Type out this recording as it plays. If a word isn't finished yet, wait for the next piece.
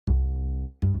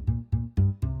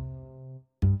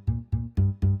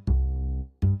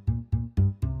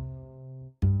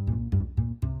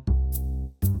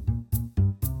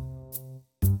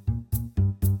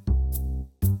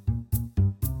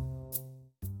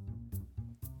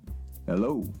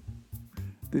Hello,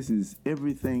 this is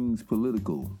Everything's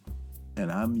Political,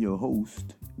 and I'm your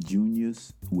host,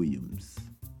 Junius Williams.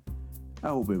 I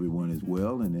hope everyone is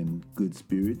well and in good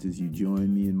spirits as you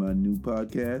join me in my new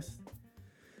podcast.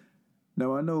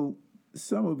 Now, I know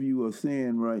some of you are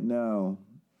saying right now,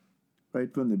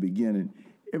 right from the beginning,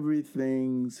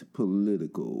 everything's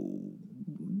political.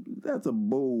 That's a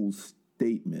bold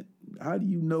statement. How do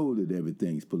you know that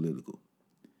everything's political?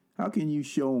 How can you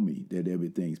show me that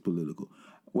everything's political?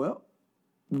 Well,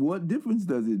 what difference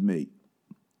does it make?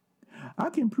 I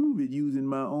can prove it using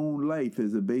my own life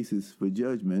as a basis for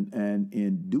judgment, and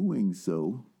in doing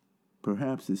so,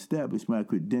 perhaps establish my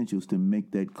credentials to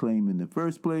make that claim in the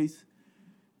first place.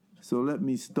 So let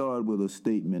me start with a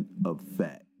statement of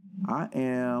fact. I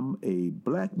am a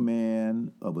black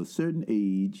man of a certain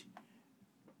age,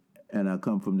 and I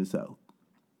come from the South.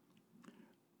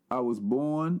 I was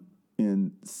born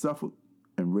in Suffolk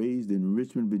and raised in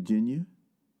Richmond, Virginia,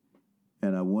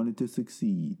 and I wanted to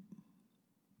succeed.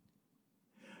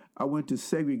 I went to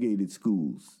segregated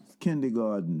schools,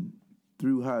 kindergarten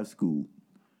through high school.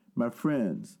 My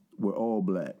friends were all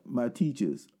black. My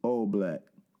teachers, all black.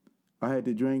 I had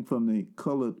to drink from the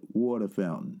colored water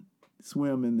fountain,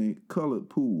 swim in the colored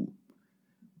pool,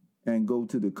 and go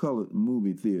to the colored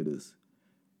movie theaters.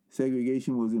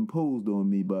 Segregation was imposed on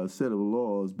me by a set of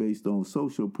laws based on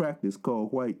social practice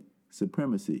called white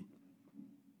supremacy.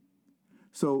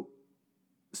 So,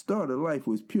 starter life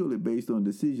was purely based on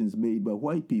decisions made by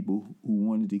white people who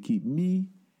wanted to keep me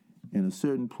in a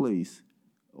certain place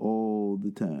all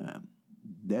the time.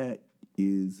 That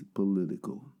is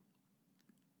political.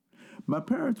 My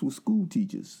parents were school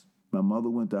teachers. My mother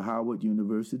went to Howard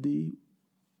University,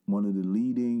 one of the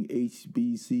leading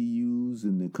HBCUs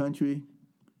in the country,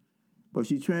 but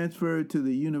she transferred to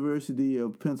the University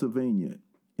of Pennsylvania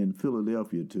in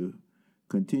Philadelphia to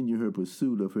continue her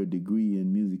pursuit of her degree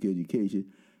in music education,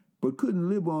 but couldn't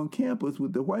live on campus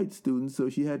with the white students, so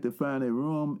she had to find a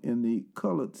room in the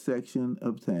colored section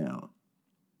of town.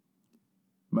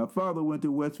 My father went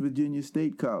to West Virginia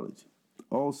State College,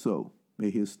 also a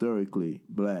historically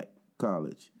black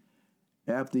college.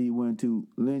 After he went to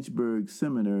Lynchburg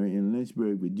Seminary in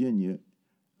Lynchburg, Virginia,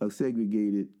 a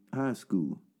segregated high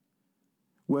school.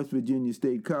 West Virginia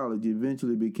State College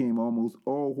eventually became almost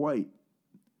all white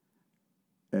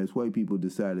as white people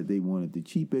decided they wanted the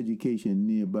cheap education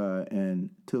nearby and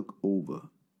took over.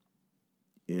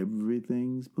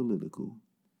 Everything's political.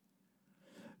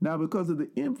 Now, because of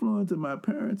the influence of my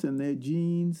parents and their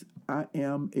genes, I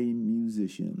am a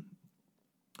musician.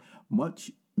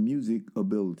 Much music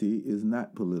ability is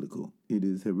not political. It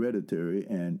is hereditary,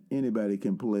 and anybody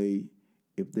can play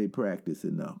if they practice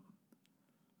enough.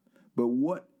 But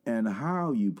what and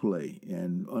how you play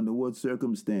and under what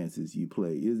circumstances you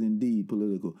play is indeed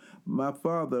political. My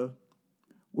father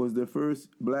was the first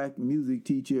black music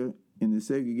teacher in the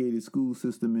segregated school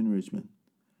system in Richmond.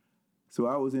 So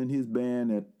I was in his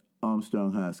band at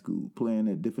Armstrong High School, playing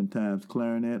at different times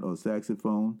clarinet or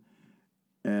saxophone,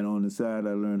 and on the side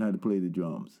I learned how to play the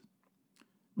drums.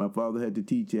 My father had to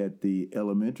teach at the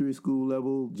elementary school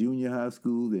level, junior high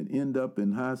school, and end up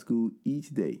in high school each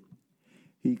day.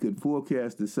 He could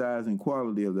forecast the size and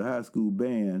quality of the high school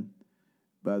band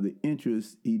by the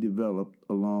interest he developed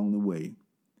along the way,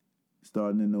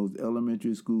 starting in those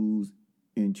elementary schools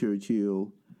in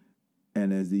Churchill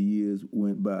and as the years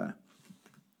went by.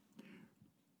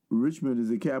 Richmond is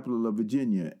the capital of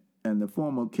Virginia and the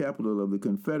former capital of the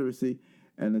Confederacy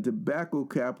and the tobacco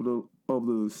capital of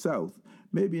the South.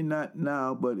 Maybe not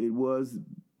now, but it was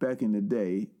back in the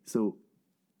day. So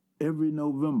every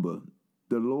November,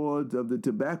 the lords of the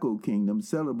tobacco kingdom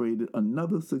celebrated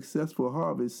another successful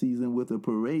harvest season with a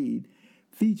parade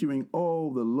featuring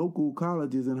all the local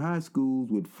colleges and high schools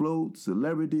with floats,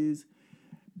 celebrities,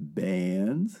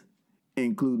 bands,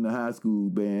 including the high school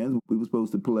bands we were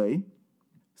supposed to play.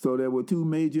 So there were two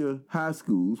major high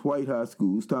schools, white high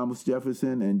schools, Thomas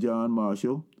Jefferson and John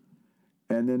Marshall.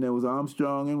 And then there was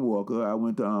Armstrong and Walker. I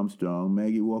went to Armstrong.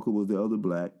 Maggie Walker was the other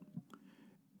black.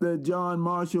 The John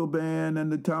Marshall Band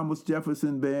and the Thomas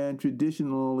Jefferson Band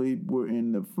traditionally were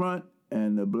in the front,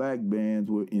 and the black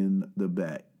bands were in the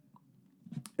back.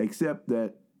 Except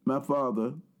that my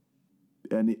father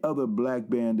and the other black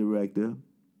band director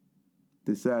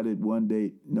decided one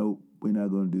day, nope, we're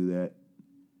not going to do that.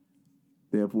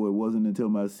 Therefore, it wasn't until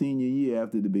my senior year,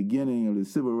 after the beginning of the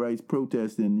civil rights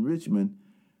protests in Richmond,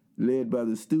 led by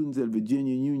the students at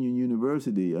Virginia Union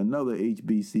University, another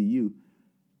HBCU,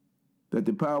 that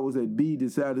the powers that be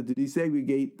decided to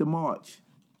desegregate the march.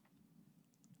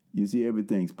 You see,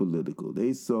 everything's political.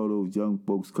 They saw those young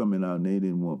folks coming out, and they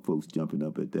didn't want folks jumping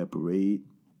up at that parade.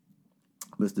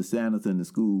 Mr. Sanderson, the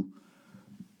school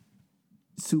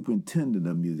superintendent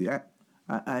of music.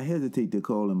 I hesitate to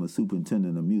call him a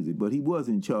superintendent of music, but he was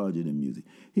in charge of the music.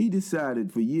 He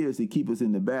decided for years to keep us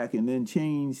in the back and then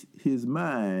changed his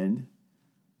mind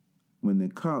when the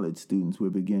college students were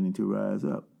beginning to rise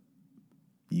up.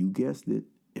 You guessed it,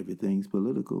 everything's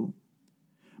political.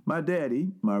 My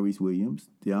daddy, Maurice Williams,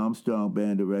 the Armstrong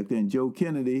band director, and Joe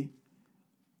Kennedy,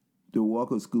 the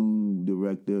Walker School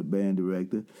director, band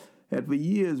director, had for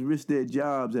years risked their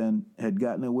jobs and had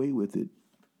gotten away with it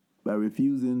by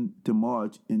refusing to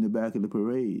march in the back of the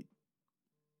parade.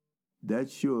 That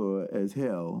sure as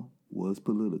hell was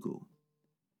political.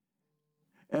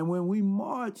 And when we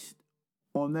marched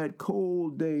on that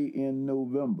cold day in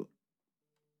November,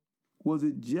 was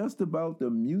it just about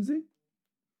the music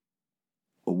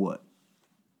or what?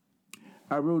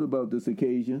 I wrote about this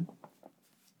occasion.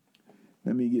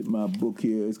 Let me get my book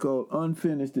here. It's called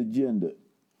Unfinished Agenda: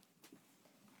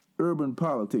 Urban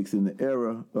Politics in the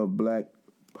Era of Black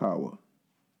Power.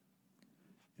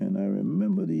 And I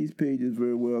remember these pages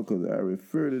very well because I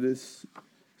refer to this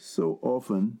so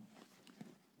often.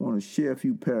 I want to share a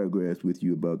few paragraphs with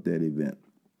you about that event.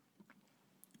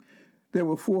 There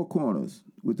were four corners,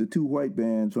 with the two white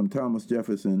bands from Thomas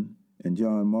Jefferson and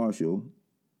John Marshall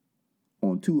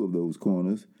on two of those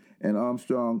corners, and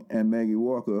Armstrong and Maggie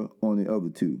Walker on the other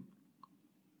two.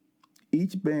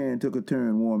 Each band took a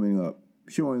turn warming up,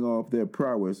 showing off their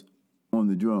prowess on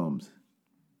the drums.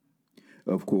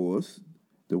 Of course,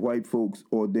 the white folks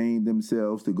ordained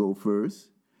themselves to go first.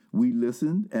 We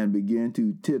listened and began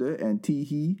to titter and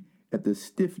tee-hee at the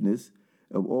stiffness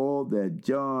of all that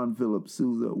John Philip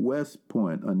Sousa, West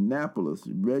Point, Annapolis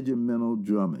regimental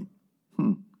drumming.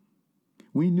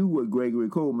 We knew what Gregory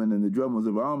Coleman and the drummers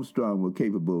of Armstrong were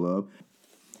capable of,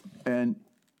 and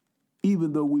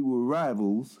even though we were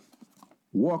rivals,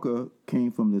 Walker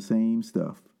came from the same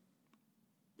stuff.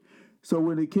 So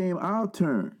when it came our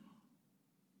turn,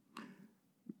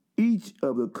 each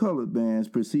of the colored bands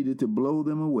proceeded to blow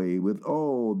them away with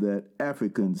all that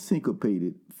African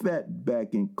syncopated,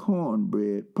 fat-backing,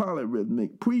 cornbread,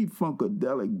 polyrhythmic,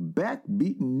 pre-funkadelic,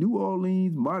 backbeating New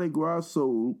Orleans Mardi Gras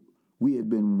soul we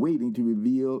had been waiting to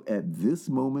reveal at this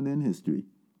moment in history.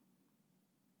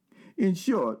 In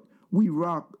short, we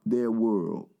rocked their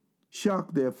world,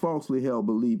 shocked their falsely held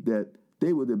belief that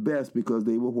they were the best because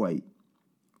they were white.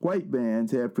 White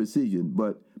bands have precision,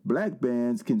 but black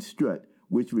bands can strut,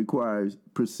 which requires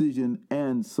precision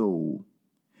and soul.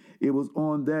 It was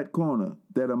on that corner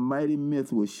that a mighty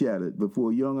myth was shattered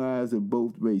before young eyes of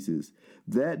both races.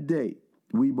 That day,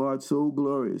 we marched so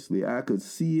gloriously, I could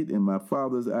see it in my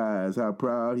father's eyes how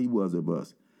proud he was of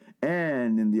us,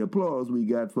 and in the applause we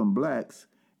got from blacks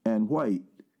and white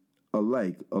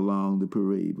alike along the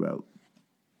parade route.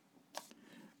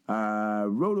 I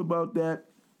wrote about that,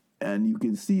 and you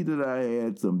can see that I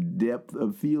had some depth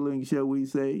of feeling, shall we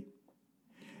say.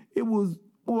 It was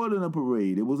more than a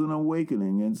parade. It was an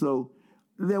awakening, and so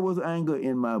there was anger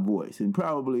in my voice, and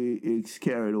probably it's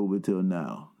carried over till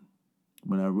now.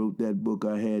 When I wrote that book,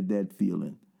 I had that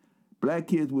feeling. Black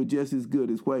kids were just as good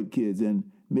as white kids, and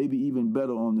maybe even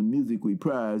better on the music we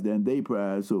prized and they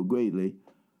prized so greatly.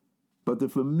 But the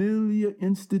familiar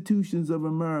institutions of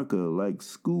America, like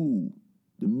school,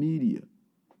 the media,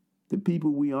 the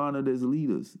people we honored as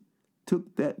leaders,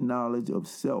 took that knowledge of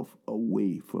self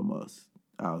away from us,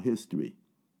 our history,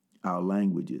 our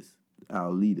languages, our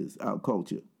leaders, our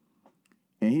culture.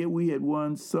 And here we had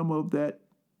won some of that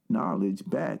knowledge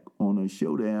back on a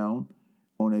showdown,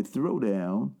 on a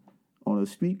throwdown, on a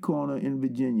street corner in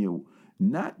Virginia,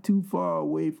 not too far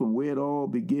away from where it all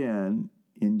began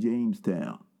in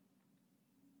Jamestown.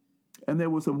 And there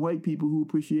were some white people who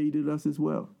appreciated us as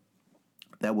well.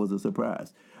 That was a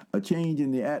surprise. A change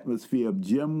in the atmosphere of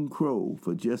Jim Crow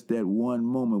for just that one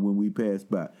moment when we passed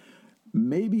by.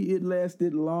 Maybe it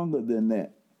lasted longer than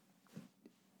that.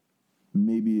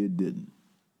 Maybe it didn't.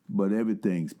 But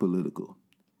everything's political.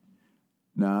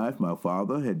 Now, if my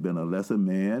father had been a lesser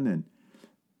man and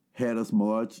had us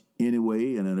march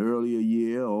anyway in an earlier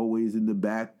year, always in the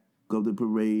back of the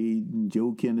parade, and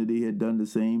Joe Kennedy had done the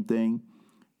same thing,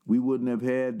 we wouldn't have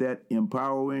had that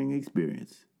empowering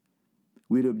experience.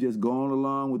 We'd have just gone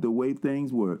along with the way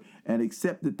things were and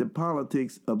accepted the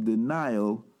politics of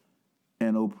denial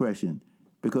and oppression.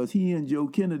 Because he and Joe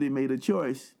Kennedy made a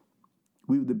choice,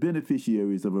 we were the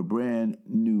beneficiaries of a brand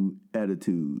new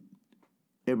attitude.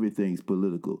 Everything's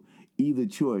political. Either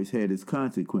choice had its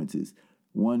consequences,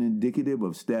 one indicative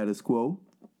of status quo,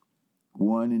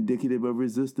 one indicative of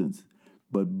resistance,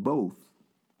 but both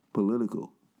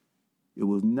political. It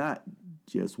was not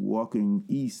just walking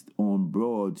east on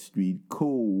Broad Street,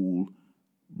 cold,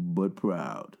 but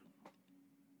proud.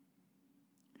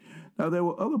 Now, there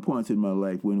were other points in my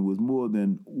life when it was more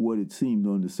than what it seemed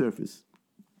on the surface.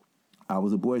 I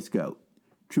was a Boy Scout.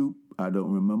 Troop, I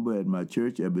don't remember, at my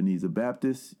church, Ebenezer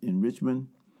Baptist in Richmond.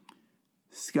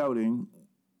 Scouting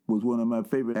was one of my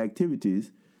favorite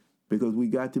activities because we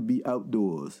got to be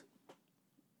outdoors.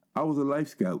 I was a Life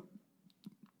Scout,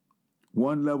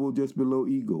 one level just below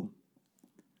Eagle.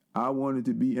 I wanted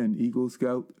to be an Eagle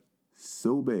Scout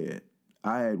so bad.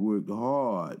 I had worked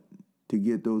hard to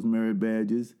get those merit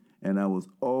badges, and I was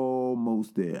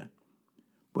almost there.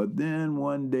 But then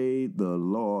one day, the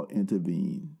law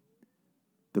intervened.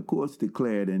 The courts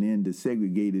declared an end to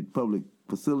segregated public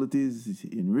facilities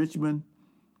in Richmond,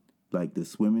 like the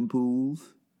swimming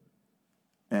pools.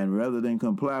 And rather than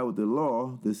comply with the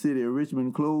law, the city of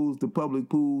Richmond closed the public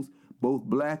pools, both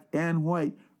black and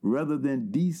white, rather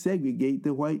than desegregate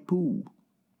the white pool.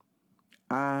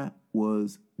 I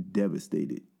was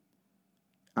devastated.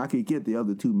 I could get the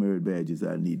other 2 merit badges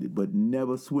I needed, but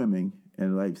never swimming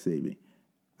and life-saving.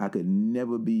 I could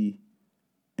never be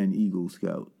an Eagle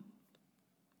Scout.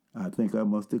 I think I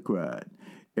must have cried.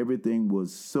 Everything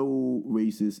was so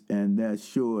racist, and that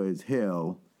sure as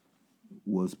hell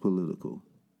was political.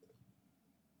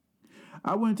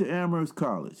 I went to Amherst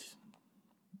College.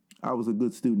 I was a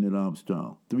good student at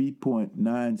Armstrong.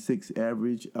 3.96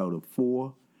 average out of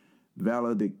 4.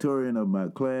 Valedictorian of my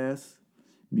class.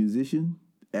 Musician.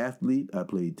 Athlete. I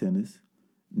played tennis.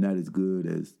 Not as good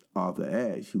as Arthur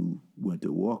Ashe, who went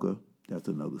to Walker. That's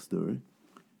another story.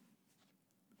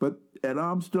 But at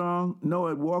Armstrong, nor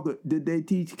at Walker, did they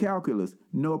teach calculus,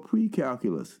 nor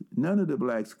pre-calculus. None of the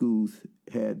black schools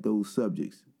had those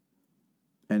subjects.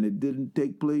 And it didn't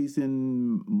take place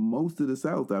in most of the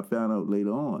South, I found out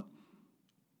later on.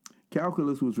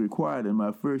 Calculus was required in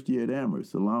my first year at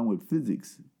Amherst, along with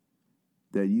physics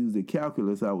that used the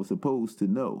calculus I was supposed to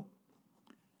know.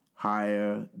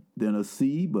 Higher than a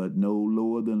C, but no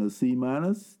lower than a C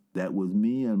minus. That was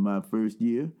me in my first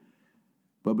year.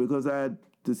 But because I had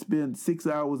to spend 6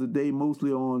 hours a day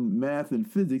mostly on math and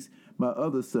physics, my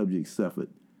other subjects suffered.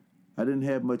 I didn't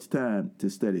have much time to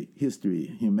study history,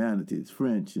 humanities,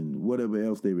 French, and whatever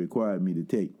else they required me to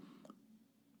take.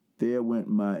 There went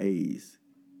my A's.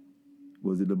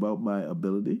 Was it about my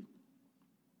ability?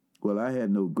 Well, I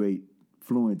had no great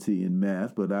fluency in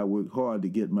math, but I worked hard to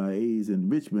get my A's in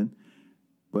Richmond.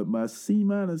 But my C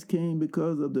minus came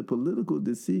because of the political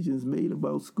decisions made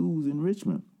about schools in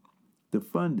Richmond. The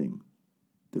funding,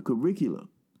 the curriculum,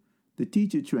 the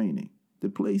teacher training, the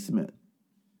placement,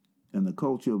 and the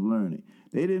culture of learning.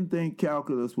 They didn't think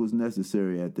calculus was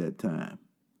necessary at that time.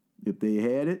 If they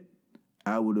had it,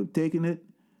 I would have taken it.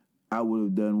 I would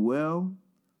have done well.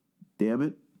 Damn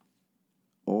it,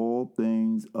 all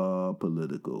things are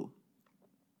political.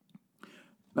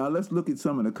 Now let's look at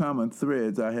some of the common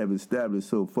threads I have established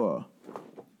so far.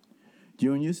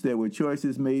 Juniors, there were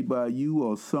choices made by you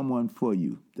or someone for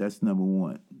you. That's number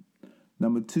 1.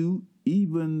 Number 2,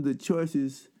 even the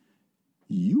choices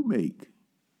you make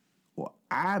or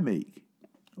I make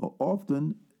are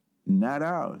often not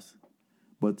ours,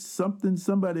 but something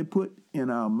somebody put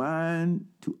in our mind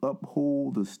to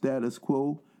uphold the status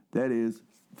quo, that is,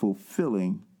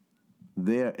 fulfilling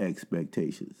their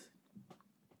expectations.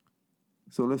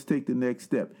 So let's take the next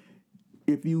step.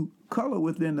 If you color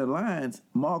within the lines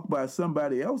marked by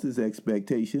somebody else's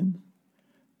expectation,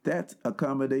 that's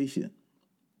accommodation.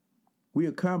 We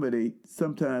accommodate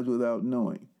sometimes without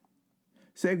knowing.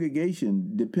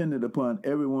 Segregation depended upon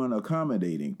everyone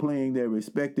accommodating, playing their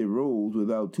respective roles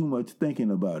without too much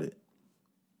thinking about it.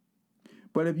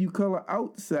 But if you color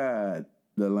outside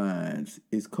the lines,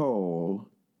 it's called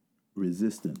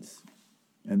resistance.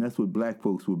 And that's what black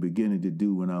folks were beginning to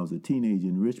do when I was a teenager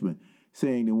in Richmond,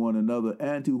 saying to one another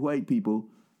and to white people,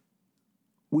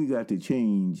 we got to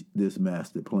change this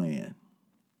master plan.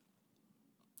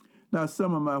 Now,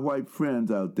 some of my white friends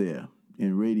out there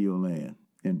in radio land,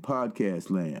 in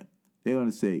podcast land, they're going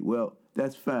to say, well,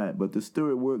 that's fine, but the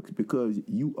story works because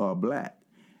you are black.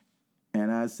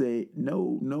 And I say,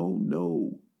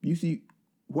 no. You see,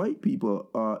 white people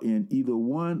are in either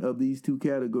one of these 2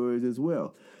 categories as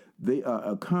well. They are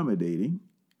accommodating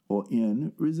or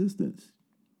in resistance.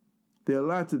 There are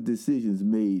lots of decisions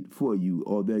made for you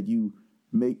or that you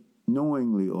make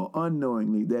knowingly or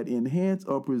unknowingly that enhance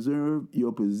or preserve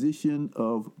your position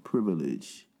of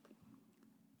privilege.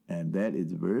 And that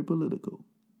is very political.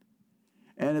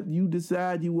 And if you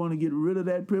decide you want to get rid of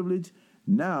that privilege,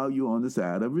 now you're on the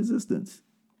side of resistance.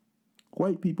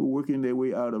 White people working their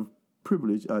way out of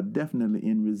privilege are definitely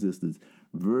in resistance,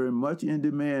 very much in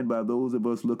demand by those of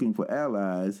us looking for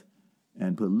allies,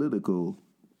 and political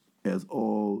as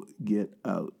all get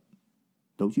out.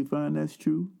 Don't you find that's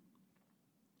true?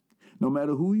 No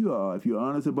matter who you are, if you're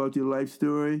honest about your life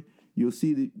story, you'll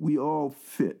see that we all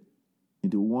fit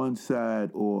into one side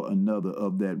or another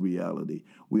of that reality.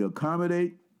 We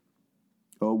accommodate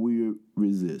or we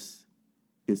resist.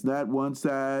 It's not one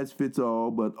size fits all,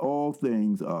 but all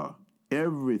things are.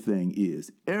 Everything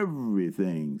is.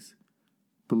 Everything's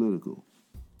political.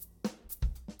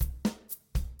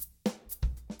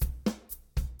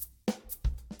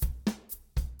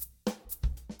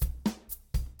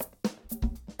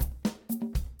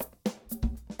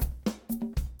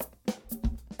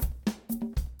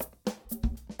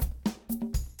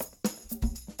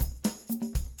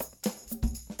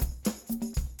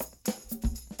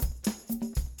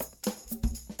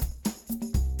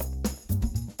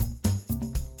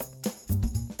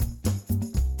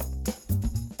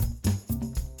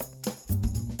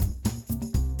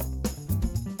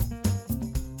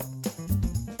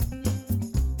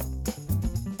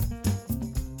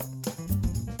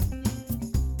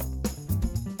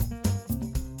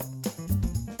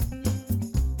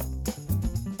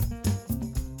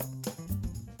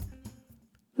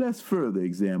 Let's further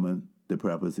examine the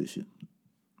proposition.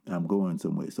 I'm going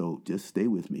somewhere, so just stay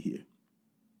with me here.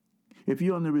 If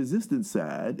you're on the resistance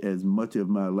side, as much of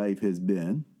my life has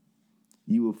been,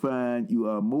 you will find you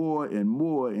are more and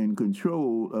more in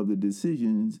control of the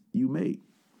decisions you make.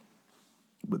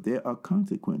 But there are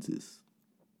consequences.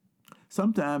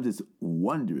 Sometimes it's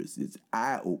wondrous, it's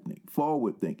eye-opening,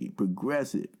 forward-thinking,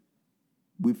 progressive.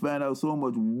 We find out so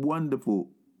much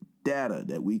wonderful data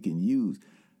that we can use.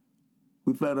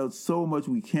 We found out so much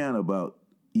we can about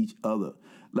each other,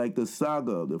 like the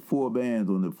saga of the 4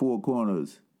 bands on the 4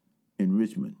 corners in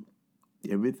Richmond.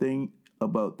 Everything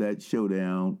about that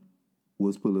showdown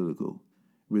was political,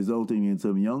 resulting in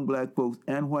some young black folks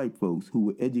and white folks who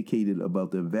were educated about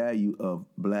the value of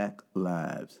black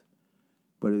lives.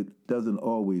 But it doesn't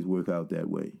always work out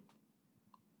that way.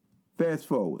 Fast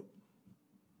forward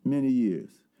many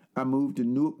years. I moved to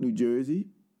Newark, New Jersey,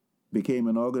 became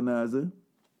an organizer,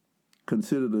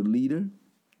 considered a leader,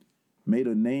 made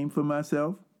a name for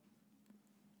myself,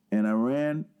 and I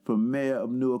ran for mayor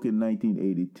of Newark in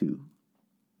 1982.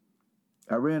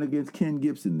 I ran against Ken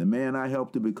Gibson, the man I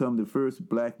helped to become the first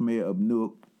black mayor of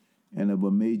Newark and of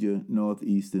a major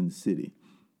northeastern city.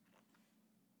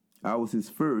 I was his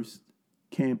first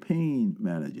campaign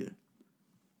manager.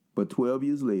 But 12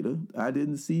 years later, I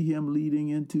didn't see him leading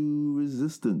into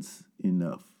resistance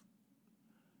enough.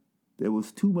 There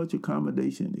was too much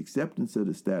accommodation, acceptance of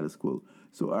the status quo.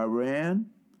 So I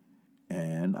ran,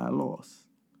 and I lost.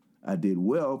 I did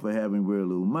well for having very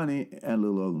little money and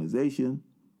little organization.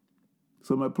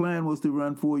 So my plan was to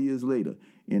run 4 years later,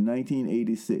 in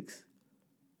 1986.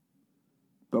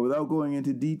 But without going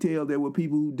into detail, there were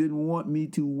people who didn't want me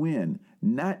to win,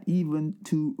 not even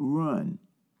to run.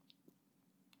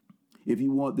 If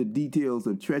you want the details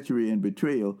of treachery and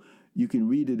betrayal, you can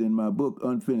read it in my book,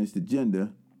 Unfinished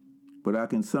Agenda, but I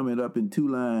can sum it up in 2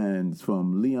 lines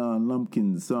from Leon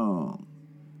Lumpkin's song.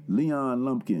 Leon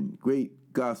Lumpkin,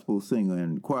 great gospel singer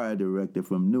and choir director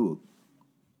from Newark.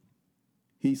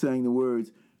 He sang the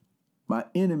words, "My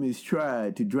enemies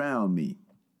tried to drown me,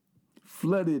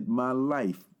 flooded my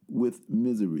life with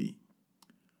misery."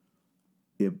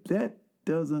 If that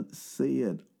doesn't say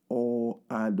it all,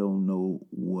 I don't know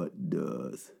what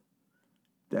does.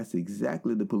 That's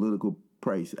exactly the political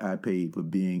price I paid for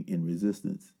being in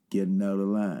resistance, getting out of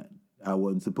line. I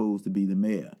wasn't supposed to be the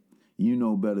mayor. You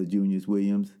know better, Junius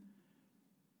Williams.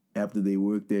 After they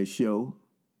worked their show,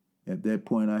 at that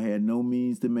point I had no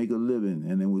means to make a living,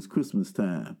 and it was Christmas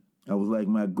time. I was like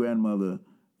my grandmother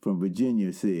from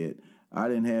Virginia said, I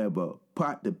didn't have a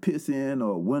pot to piss in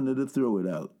or a window to throw it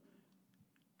out.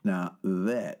 Now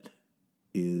that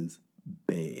is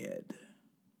bad.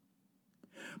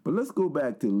 But let's go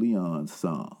back to Leon's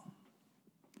song.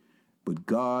 But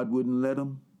God wouldn't let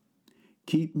him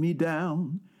keep me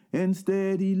down.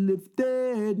 Instead, he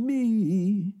lifted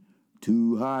me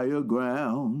to higher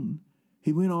ground.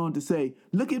 He went on to say,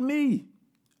 look at me.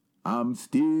 I'm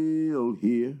still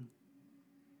here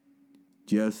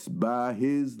just by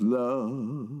his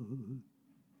love.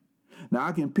 Now,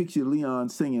 I can picture Leon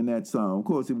singing that song. Of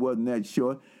course, it wasn't that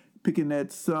short. Picking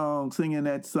that song, singing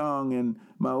that song in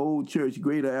my old church,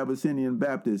 Greater Abyssinian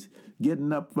Baptist,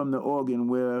 getting up from the organ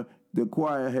where the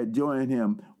choir had joined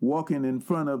him, walking in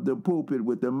front of the pulpit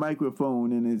with the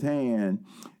microphone in his hand,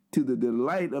 to the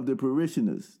delight of the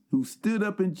parishioners who stood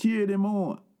up and cheered him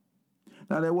on.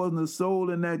 Now, there wasn't a soul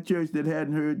in that church that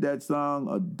hadn't heard that song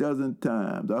a dozen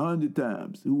times, 100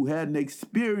 times, who hadn't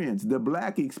experienced the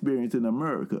black experience in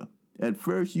America. At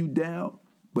first you down,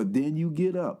 but then you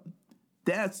get up.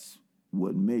 That's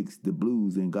what makes the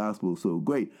blues and gospel so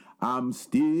great. I'm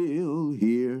still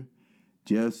here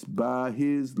just by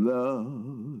his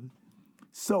love.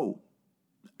 So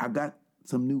I got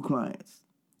some new clients.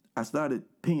 I started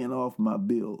paying off my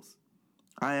bills.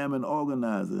 I am an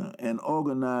organizer, and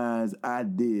organize I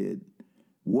did.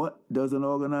 What does an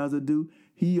organizer do?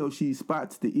 He or she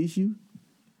spots the issue,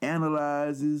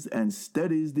 analyzes and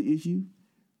studies the issue,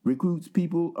 recruits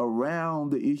people around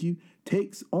the issue,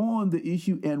 takes on the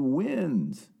issue, and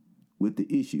wins with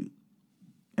the issue.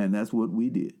 And that's what we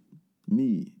did.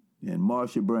 Me and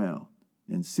Marsha Brown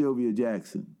and Sylvia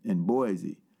Jackson and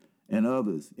Boise and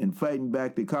others in fighting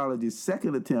back the college's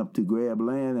second attempt to grab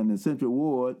land in the Central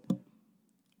Ward,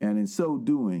 and in so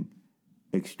doing,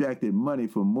 extracted money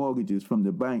from mortgages from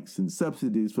the banks and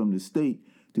subsidies from the state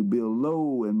to build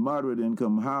low and moderate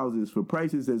income houses for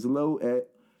prices as low as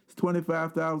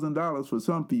 $25,000 for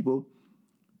some people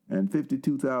and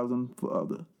 $52,000 for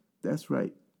others. That's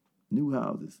right, new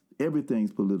houses.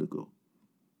 Everything's political.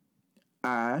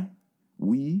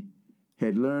 We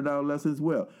had learned our lessons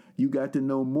well. You got to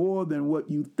know more than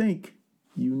what you think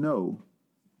you know.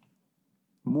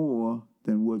 More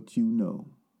than what you know.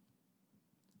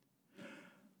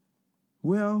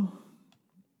 Well,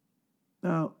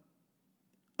 now,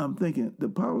 I'm thinking the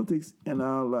politics in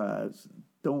our lives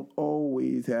don't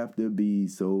always have to be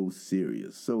so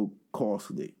serious, so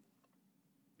costly.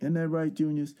 Isn't that right,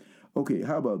 Juniors? Okay,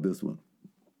 how about this one?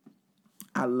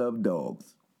 I love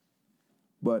dogs,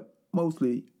 but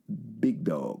mostly big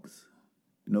dogs.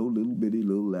 No little bitty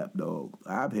little lap dogs.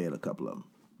 I've had a couple of them.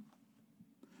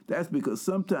 That's because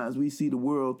sometimes we see the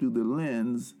world through the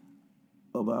lens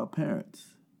of our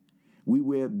parents. We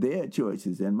wear their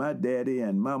choices, and my daddy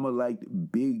and mama liked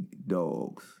big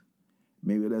dogs.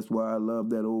 Maybe that's why I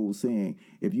love that old saying,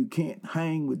 if you can't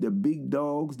hang with the big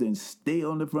dogs, then stay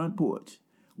on the front porch.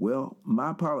 Well,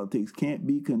 my politics can't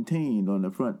be contained on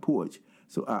the front porch,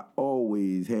 so I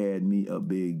always had me a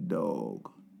big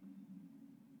dog.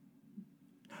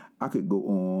 I could go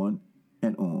on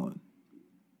and on.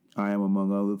 I am,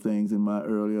 among other things in my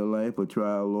earlier life, a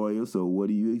trial lawyer, so what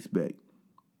do you expect?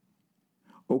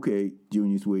 Okay,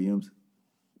 Junius Williams,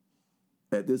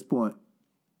 at this point,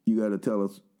 you got to tell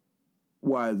us,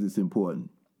 why is this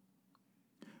important?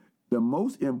 The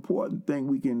most important thing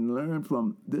we can learn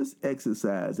from this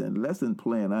exercise and lesson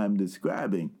plan I'm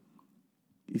describing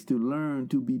is to learn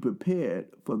to be prepared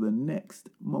for the next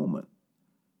moment.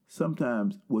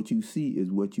 Sometimes what you see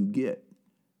is what you get,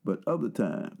 but other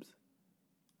times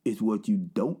it's what you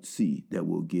don't see that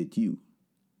will get you.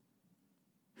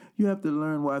 You have to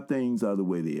learn why things are the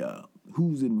way they are,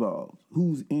 who's involved,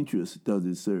 whose interest does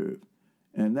it serve.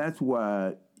 And that's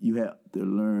why you have to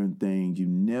learn things you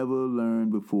never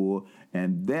learned before,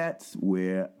 and that's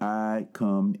where I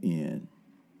come in.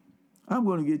 I'm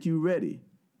going to get you ready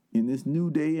in this new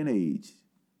day and age.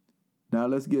 Now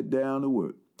let's get down to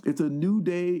work. It's a new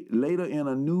day later in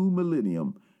a new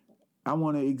millennium. I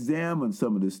want to examine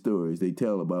some of the stories they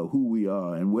tell about who we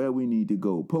are and where we need to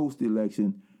go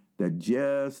post-election that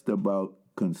just about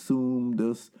consumed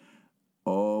us.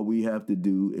 All we have to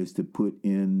do is to put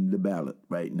in the ballot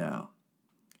right now.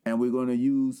 And we're going to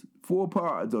use 4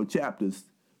 parts or chapters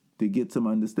to get some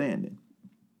understanding.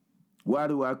 Why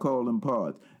do I call them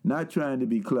parts? Not trying to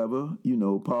be clever,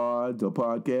 pods or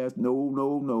podcasts.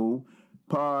 No.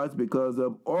 Parts because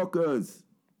of orcas.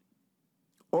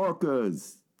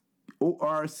 Orcas.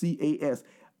 O-R-C-A-S.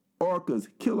 Orcas,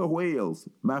 killer whales,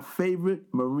 my favorite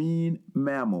marine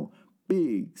mammal.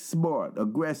 Big, smart,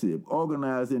 aggressive,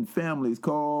 organized in families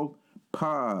called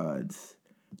pods.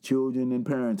 Children and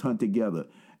parents hunt together.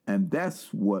 And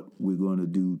that's what we're going to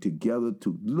do together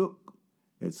to look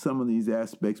at some of these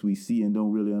aspects we see and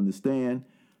don't really understand,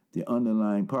 the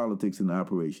underlying politics in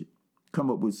operation.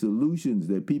 Come up with solutions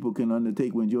that people can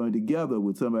undertake when joined together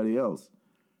with somebody else.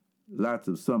 Lots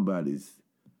of somebodies.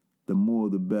 The more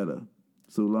the better,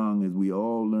 so long as we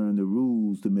all learn the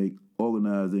rules to make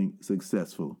organizing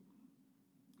successful.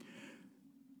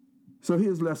 So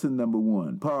here's lesson number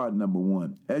 1, part number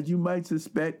 1. As you might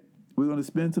suspect, we're going to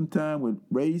spend some time with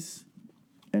race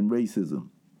and racism.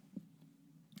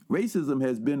 Racism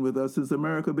has been with us since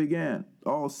America began,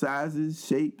 all sizes,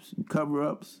 shapes, and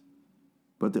cover-ups.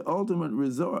 But the ultimate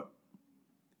resort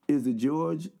is the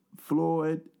George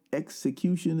Floyd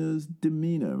executioner's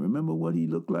demeanor. Remember what he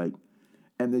looked like?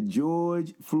 And the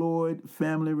George Floyd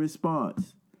family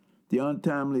response. The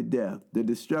untimely death, the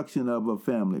destruction of a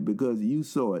family, because you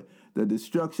saw it, the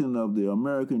destruction of the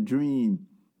American dream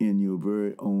in your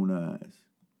very own eyes.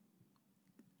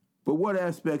 But what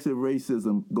aspects of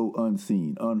racism go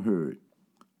unseen, unheard?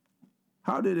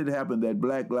 How did it happen that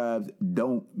black lives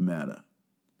don't matter?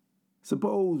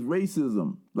 Suppose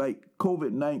racism, like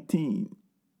COVID-19,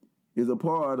 is a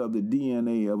part of the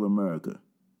DNA of America.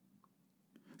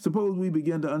 Suppose we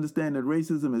begin to understand that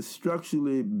racism is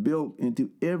structurally built into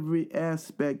every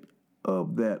aspect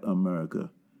of that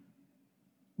America.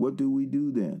 What do we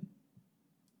do then?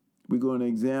 We're going to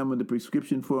examine the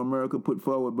prescription for America put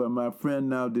forward by my friend,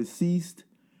 now deceased,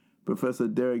 Professor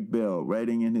Derek Bell,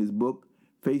 writing in his book,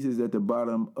 Faces at the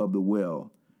Bottom of the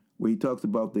Well, where he talks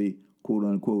about the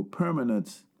quote-unquote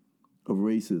permanence of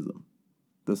racism,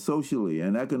 the socially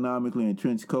and economically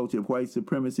entrenched culture of white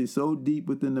supremacy so deep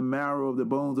within the marrow of the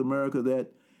bones of America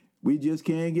that we just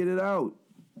can't get it out.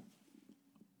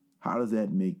 How does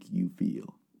that make you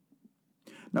feel?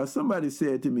 Now, somebody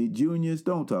said to me, Junius,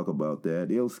 don't talk about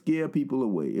that. It'll scare people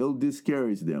away. It'll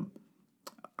discourage them.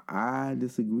 I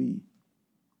disagree.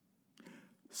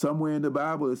 Somewhere in the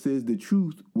Bible it says the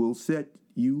truth will set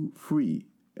you free.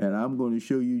 And I'm going to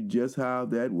show you just how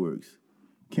that works.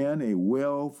 Can a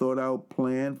well thought out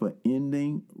plan for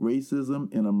ending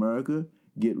racism in America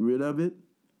get rid of it?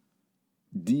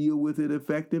 Deal with it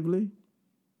effectively?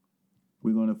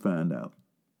 We're going to find out.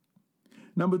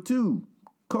 Number 2,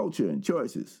 culture and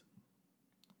choices.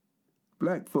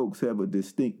 Black folks have a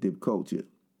distinctive culture.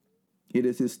 It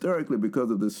is historically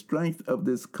because of the strength of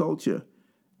this culture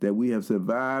that we have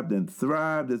survived and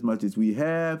thrived as much as we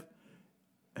have,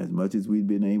 as much as we've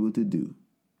been able to do.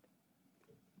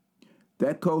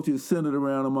 That culture is centered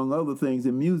around, among other things,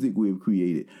 the music we've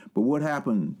created. But what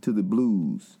happened to the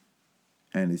blues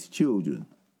and its children?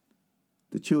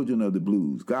 The children of the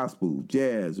blues, gospel,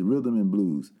 jazz, rhythm and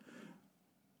blues,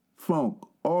 funk,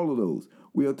 all of those.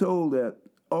 We are told that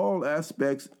all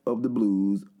aspects of the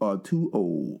blues are too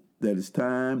old, that it's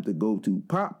time to go to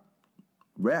pop,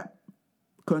 rap,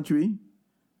 country,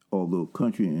 although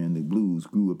country and the blues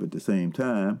grew up at the same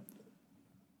time.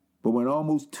 But when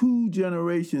almost 2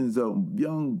 generations of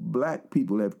young black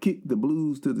people have kicked the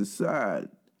blues to the side,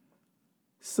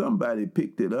 somebody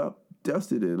picked it up,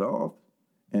 dusted it off,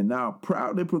 and now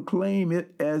proudly proclaim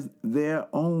it as their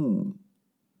own.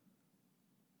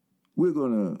 We're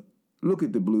going to look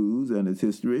at the blues and its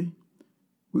history.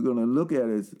 We're going to look at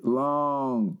its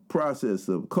long process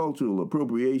of cultural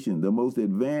appropriation, the most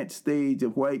advanced stage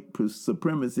of white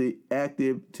supremacy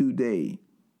active today.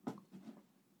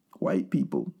 White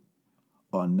people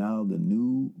are now the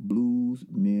new blues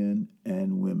men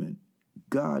and women.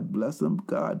 God bless them.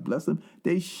 God bless them.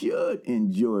 They should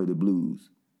enjoy the blues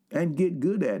and get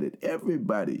good at it.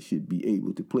 Everybody should be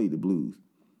able to play the blues.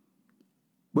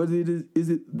 But is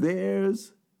it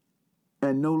theirs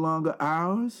and no longer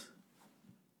ours?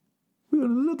 We're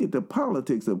going to look at the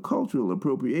politics of cultural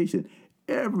appropriation.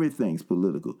 Everything's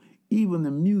political, even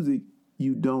the music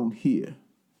you don't hear.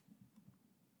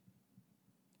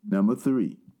 Number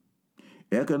 3,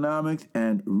 economics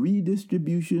and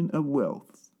redistribution of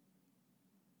wealth.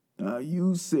 Now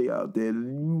you say out there,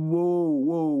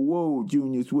 whoa,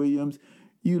 Junius Williams,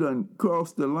 you done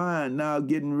crossed the line now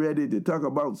getting ready to talk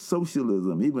about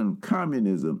socialism, even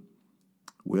communism.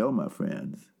 Well, my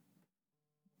friends,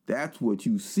 that's what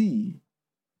you see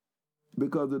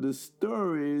because of the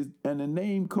stories and the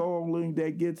name calling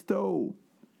that gets told.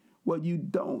 What you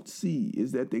don't see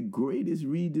is that the greatest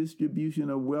redistribution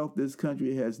of wealth this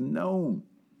country has known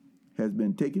has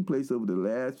been taking place over the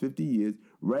last 50 years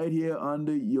right here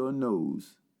under your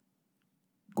nose,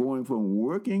 going from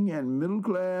working and middle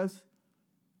class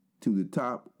to the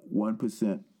top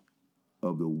 1%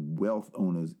 of the wealth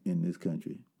owners in this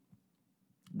country.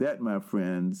 That, my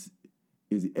friends,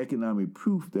 is the economic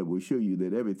proof that will show you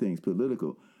that everything's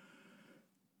political.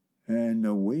 And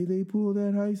the way they pull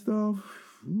that heist off,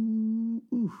 you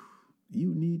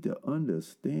need to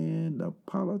understand the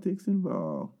politics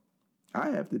involved. I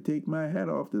have to take my hat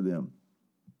off to them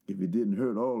if it didn't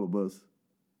hurt all of us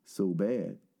so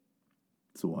bad.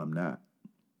 So I'm not.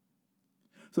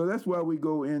 So that's why we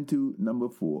go into number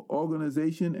 4,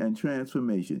 organization and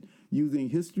transformation, using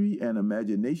history and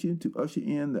imagination to usher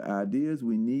in the ideas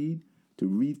we need to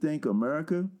rethink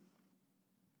America.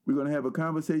 We're going to have a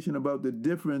conversation about the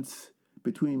difference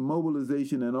between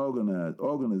mobilization and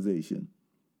organization.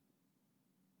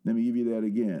 Let me give you that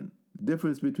again. The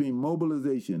difference between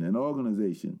mobilization and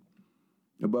organization,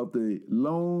 about the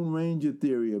Lone Ranger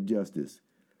theory of justice.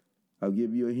 I'll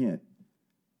give you a hint.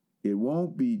 It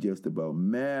won't be just about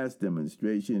mass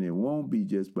demonstration. It won't be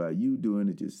just by you doing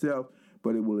it yourself,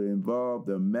 but it will involve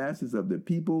the masses of the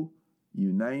people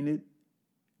united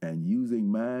and using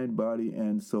mind, body,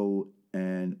 and soul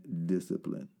and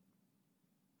discipline.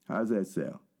 How's that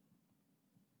sound?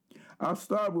 I'll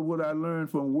start with what I learned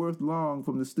from Worth Long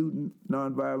from the Student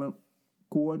Nonviolent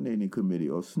Coordinating Committee,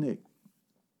 or SNCC.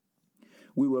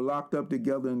 We were locked up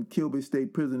together in Kilby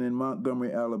State Prison in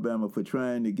Montgomery, Alabama for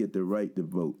trying to get the right to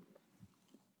vote.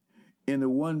 In the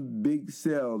one big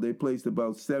cell, they placed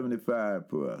about 75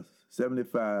 for us,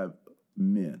 75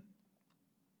 men.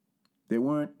 There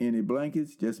weren't any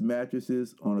blankets, just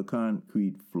mattresses on a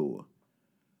concrete floor.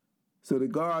 So the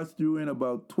guards threw in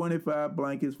about 25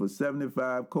 blankets for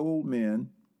 75 cold men.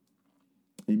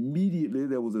 Immediately,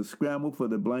 there was a scramble for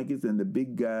the blankets, and the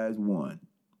big guys won.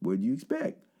 What'd you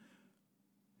expect?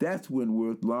 That's when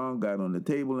Worth Long got on the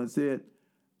table and said,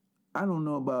 I don't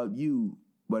know about you,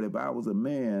 but if I was a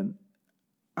man,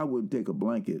 I wouldn't take a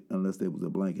blanket unless there was a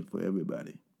blanket for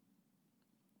everybody.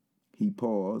 He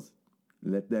paused,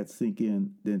 let that sink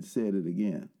in, then said it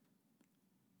again.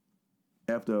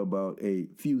 After about a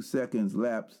few seconds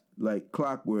lapsed, like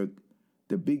clockwork,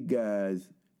 the big guys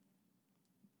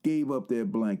gave up their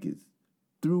blankets,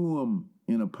 threw them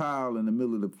in a pile in the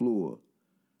middle of the floor.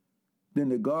 Then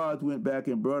the guards went back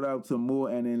and brought out some more,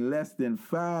 and in less than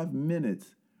 5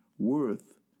 minutes,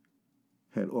 Worth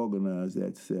had organized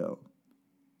that cell.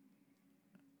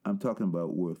 I'm talking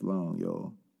about Worth Long,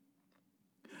 y'all.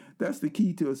 That's the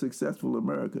key to a successful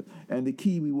America, and the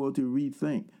key we want to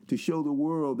rethink, to show the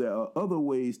world there are other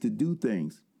ways to do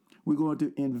things. We're going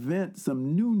to invent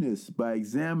some newness by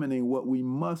examining what we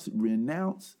must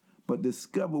renounce, but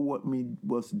discover what we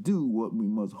must do, what we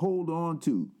must hold on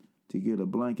to get a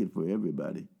blanket for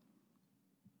everybody.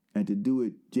 And to do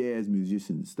it jazz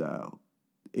musician style,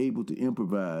 able to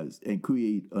improvise and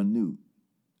create anew.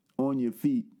 On your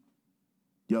feet,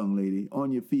 young lady,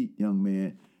 on your feet, young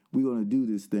man. We're going to do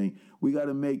this thing. We got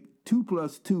to make 2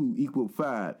 + 2 =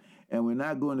 5. And we're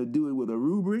not going to do it with a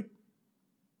rubric.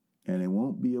 And it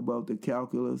won't be about the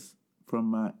calculus from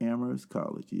my Amherst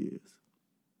college years.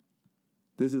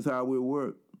 This is how we'll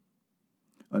work.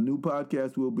 A new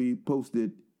podcast will be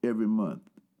posted every month.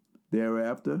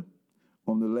 Thereafter,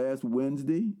 on the last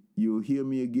Wednesday, you'll hear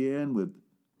me again with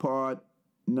part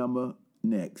number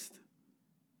next.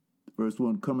 The first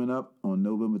one coming up on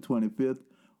November 25th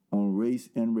on race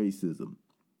and racism.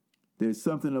 There's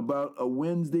something about a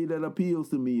Wednesday that appeals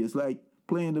to me. It's like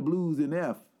playing the blues in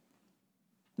F.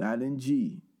 Not in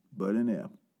G, but in F.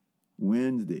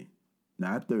 Wednesday,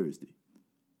 not Thursday.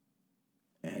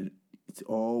 And it's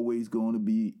always going to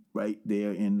be right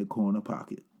there in the corner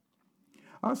pocket.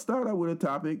 I'll start out with a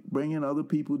topic, bring in other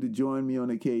people to join me on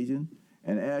occasion,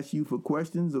 and ask you for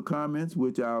questions or comments,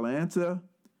 which I'll answer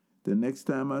the next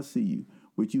time I see you,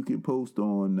 which you can post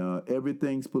on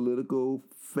Everything's Political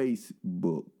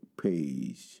Facebook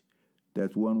page.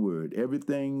 That's one word,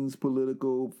 Everything's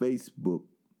Political Facebook.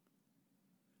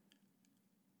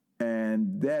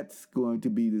 And that's going to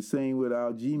be the same with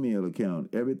our Gmail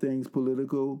account, Everything's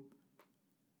Political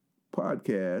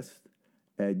Podcast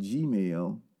at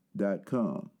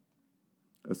gmail.com.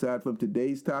 Aside from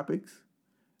today's topics,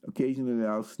 occasionally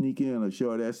I'll sneak in a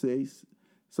short essay,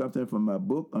 something from my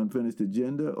book, Unfinished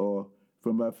Agenda, or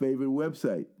from my favorite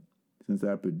website, since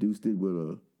I produced it with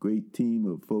a great team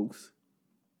of folks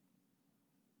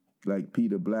like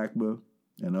Peter Blackmer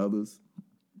and others.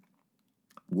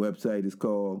 The website is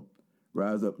called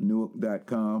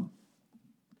riseupnewark.com.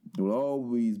 It will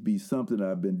always be something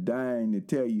I've been dying to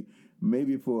tell you,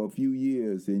 maybe for a few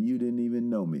years, and you didn't even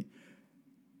know me.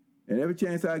 And every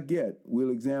chance I get, we'll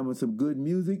examine some good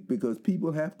music, because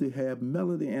people have to have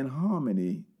melody and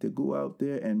harmony to go out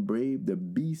there and brave the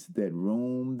beasts that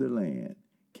roam the land.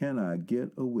 Can I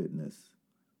get a witness?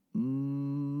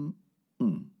 2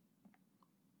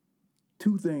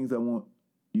 things I want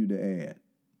you to add.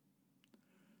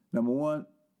 Number 1,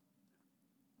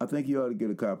 I think you ought to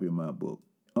get a copy of my book,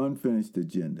 Unfinished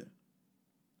Agenda.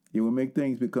 It will make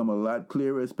things become a lot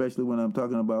clearer, especially when I'm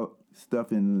talking about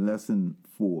stuff in Lesson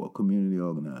 4, Community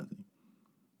Organizing.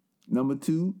 Number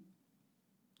 2,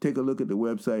 take a look at the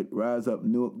website,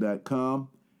 riseupnewark.com.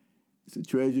 It's a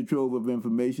treasure trove of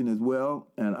information as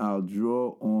well, and I'll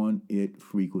draw on it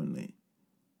frequently.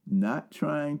 Not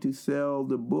trying to sell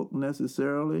the book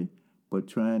necessarily, but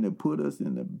trying to put us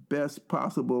in the best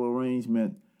possible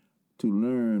arrangement to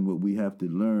learn what we have to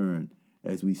learn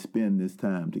as we spend this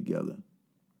time together.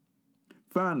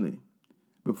 Finally,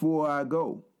 before I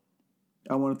go,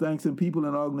 I want to thank some people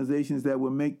and organizations that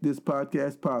will make this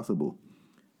podcast possible.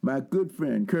 My good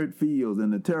friend Kurt Fields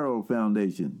and the Terrell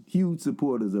Foundation, huge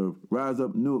supporters of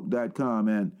riseupnewark.com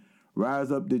and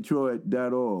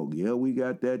riseupdetroit.org. Yeah, we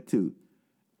got that too.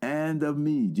 And of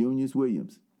me, Junius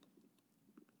Williams.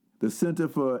 The Center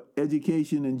for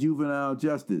Education and Juvenile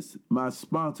Justice, my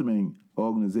sponsoring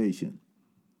organization.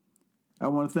 I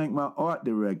want to thank my art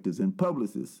directors and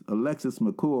publicists, Alexis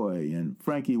McCoy and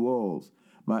Frankie Walls,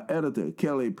 my editor,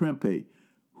 Kelly Prempe,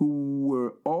 who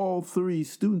were all three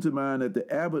students of mine at the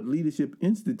Abbott Leadership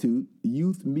Institute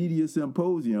Youth Media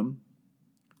Symposium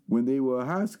when they were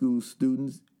high school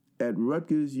students at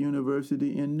Rutgers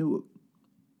University in Newark.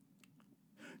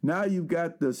 Now you've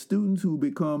got the students who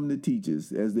become the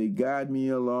teachers as they guide me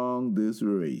along this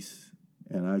race,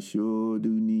 and I sure do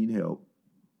need help.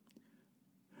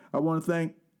 I want to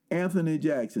thank Anthony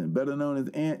Jackson, better known as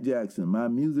Ant Jackson, my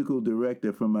musical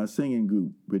director from my singing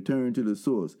group, Return to the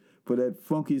Source, for that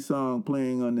funky song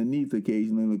playing underneath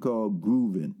occasionally called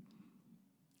Groovin'.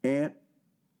 Ant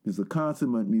is a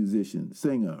consummate musician,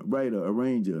 singer, writer,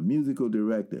 arranger, musical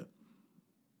director.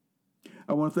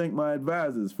 I want to thank my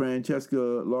advisors, Francesca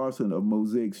Larson of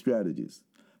Mosaic Strategies,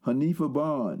 Hanifa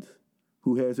Barnes,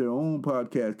 who has her own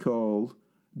podcast called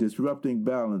Disrupting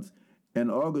Balance,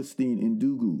 and Augustine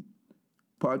Ndugu,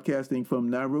 podcasting from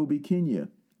Nairobi, Kenya,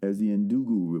 as the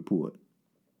Ndugu Report.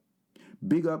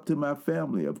 Big up to my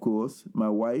family, of course, my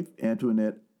wife,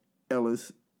 Antoinette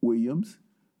Ellis Williams,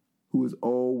 who is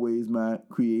always my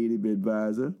creative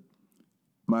advisor,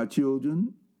 my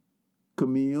children,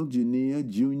 Camille, Jania,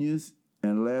 Junius,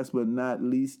 and last but not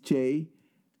least, Che,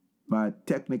 my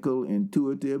technical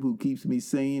intuitive who keeps me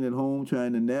sane at home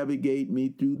trying to navigate me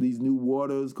through these new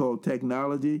waters called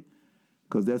technology,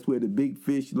 because that's where the big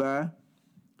fish lie.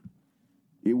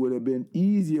 It would have been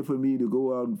easier for me to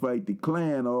go out and fight the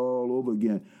Klan all over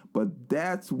again, but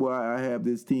that's why I have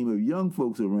this team of young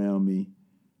folks around me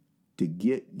to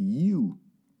get you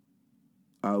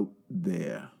out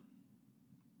there.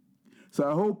 So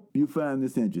I hope you find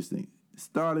this interesting.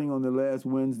 Starting on the last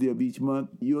Wednesday of each month,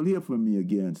 you'll hear from me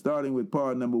again, starting with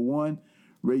part number 1,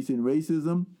 Race and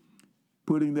Racism,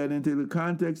 putting that into the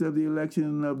context of the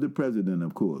election of the president,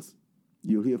 of course.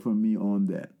 You'll hear from me on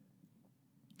that.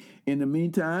 In the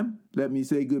meantime, let me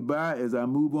say goodbye as I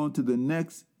move on to the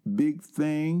next big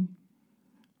thing,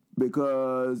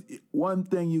 because one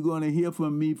thing you're going to hear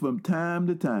from me from time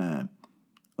to time,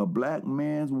 a black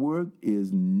man's work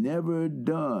is never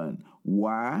done.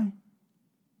 Why?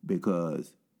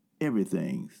 Because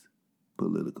everything's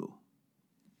political.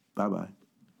 Bye-bye.